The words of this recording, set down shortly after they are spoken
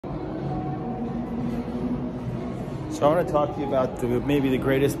So I want to talk to you about maybe the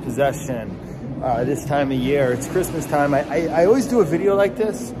greatest possession this time of year. It's Christmas time. I always do a video like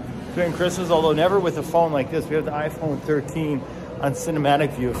this during Christmas, although never with a phone like this. We have the iPhone 13 on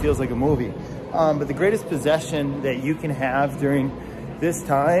cinematic view. It feels like a movie. But the greatest possession that you can have during this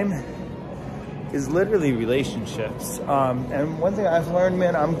time is literally relationships. And one thing I've learned,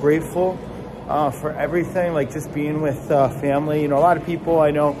 man, I'm grateful for everything, like just being with family. You know, a lot of people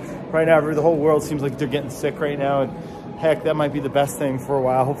I know right now, the whole world seems like they're getting sick right now. And heck, that might be the best thing for a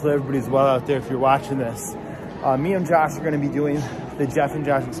while. Hopefully everybody's well out there if you're watching this. Me and Josh are gonna be doing the Jeff and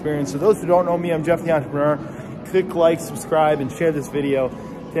Josh experience. So those who don't know me, I'm Jeff the Entrepreneur. Click like, subscribe, and share this video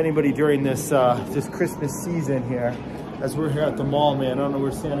to anybody during this this Christmas season here. As we're here at the mall, man. I don't know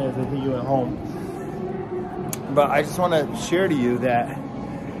where Santa is, I think you at home. But I just wanna share to you that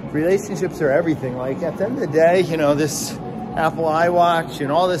relationships are everything. Like at the end of the day, you know, this Apple iWatch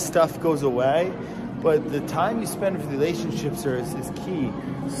and all this stuff goes away, but the time you spend with relationships is key.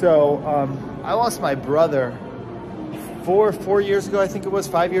 So I lost my brother four years ago, I think it was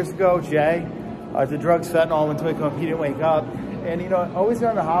 5 years ago, Jay, to drugs, fentanyl, went to wake him up, he didn't wake up. And you know, always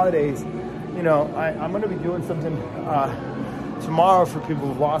around the holidays, you know, I'm gonna be doing something tomorrow for people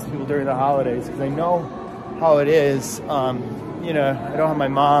who've lost people during the holidays, because I know how it is. You know, I don't have my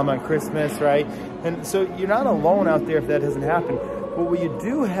mom on Christmas, right? And so you're not alone out there if that doesn't happen. But what you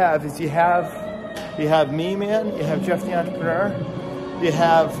do have is you have me, man, you have Jeff the Entrepreneur, you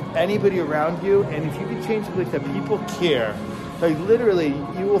have anybody around you, and if you can change it like that, people care. Like literally,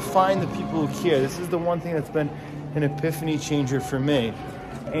 you will find the people who care. This is the one thing that's been an epiphany changer for me.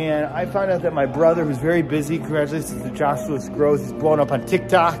 And I found out that my brother, who's very busy, congratulations to Joshua's growth, he's blowing up on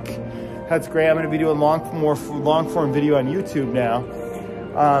TikTok. That's great. I'm going to be doing long form video on YouTube now.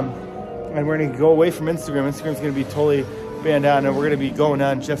 And we're going to go away from Instagram. Instagram's going to be totally banned out, and we're going to be going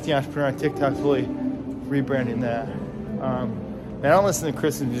on Jeff the Entrepreneur on TikTok, fully rebranding that. And I don't listen to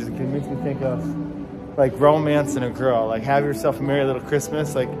Christmas music. It makes me think of like romance and a girl. Like have yourself a merry little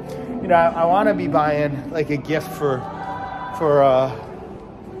Christmas. Like, you know, I want to be buying like a gift for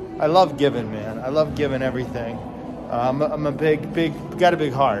I love giving, man. I love giving everything. I'm a got a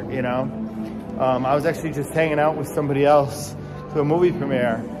big heart, you know. I was actually just hanging out with somebody else to a movie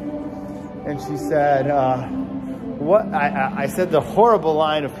premiere, and she said, "What?" I said the horrible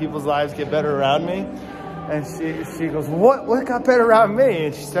line of people's lives get better around me, and she goes, "What got better around me?"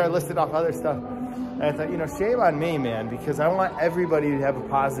 And she started listing off other stuff, and I thought, you know, shame on me, man, because I want everybody to have a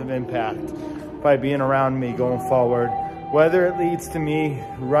positive impact by being around me going forward, whether it leads to me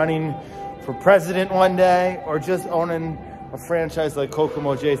running for president one day or just owning a franchise like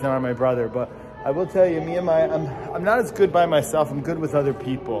Kokomo J's, not on my brother. But I will tell you, I'm not as good by myself. I'm good with other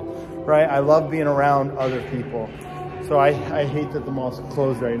people, right? I love being around other people. So I hate that the mall's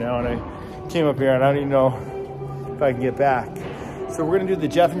closed right now, and I came up here and I don't even know if I can get back. So we're gonna do the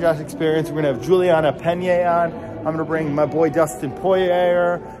Jeff and Josh experience. We're gonna have Juliana Pena on. I'm gonna bring my boy Dustin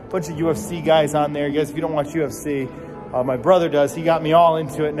Poirier, a bunch of UFC guys on there. You guys, if you don't watch UFC, my brother does. He got me all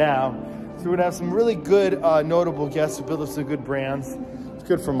into it now. So we're gonna have some really good, notable guests to build up some good brands. It's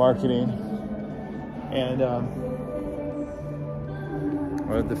good for marketing. And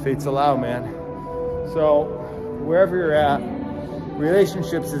what the fates allow, man. So wherever you're at,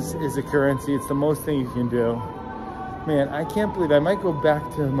 relationships is a currency. It's the most thing you can do. Man, I can't believe I might go back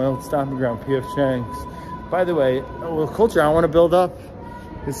to my old stomping ground, P.F. Chang's. By the way, a culture I want to build up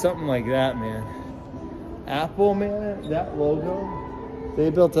is something like that, man. Apple, man, that logo. They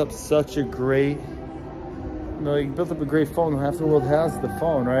built up such a great, you know, they built up a great phone. Half the world has the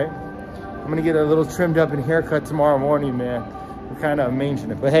phone, right? I'm gonna get a little trimmed up and haircut tomorrow morning, man. We're kind of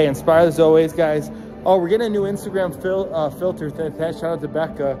arranging it. But hey, inspire as always, guys. Oh, we're getting a new Instagram filter. Shout out to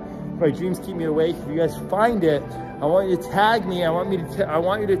Becca. My dreams keep me awake. If you guys find it, I want you to tag me. I want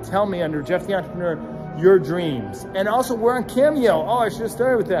you to tell me under Jeff the Entrepreneur your dreams. And also, we're on Cameo. Oh, I should have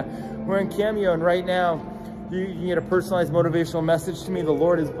started with that. We're on Cameo, and right now, you can get a personalized motivational message to me. The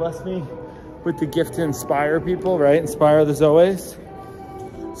Lord has blessed me with the gift to inspire people, right? Inspire others always.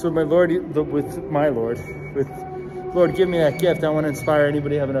 So Lord, give me that gift. I want to inspire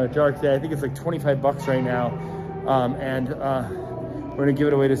anybody having a dark day. I think it's like 25 bucks right now. We're gonna give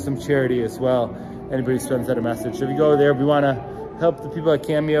it away to some charity as well. Anybody sends out a message. So if you go there, we wanna help the people at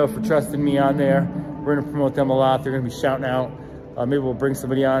Cameo for trusting me on there. We're gonna promote them a lot. They're gonna be shouting out. Maybe we'll bring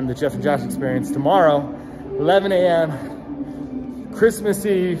somebody on the Jeff and Josh experience tomorrow. 11 a.m. Christmas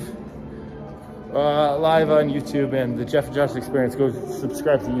Eve, live on YouTube and the Jeff and Josh experience. Go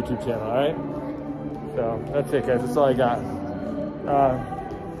subscribe to the YouTube channel, all right? So that's it, guys. That's all I got.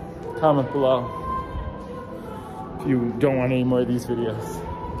 Comment below if you don't want any more of these videos.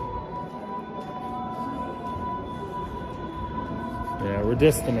 Yeah, we're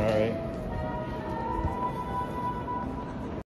distant, all right.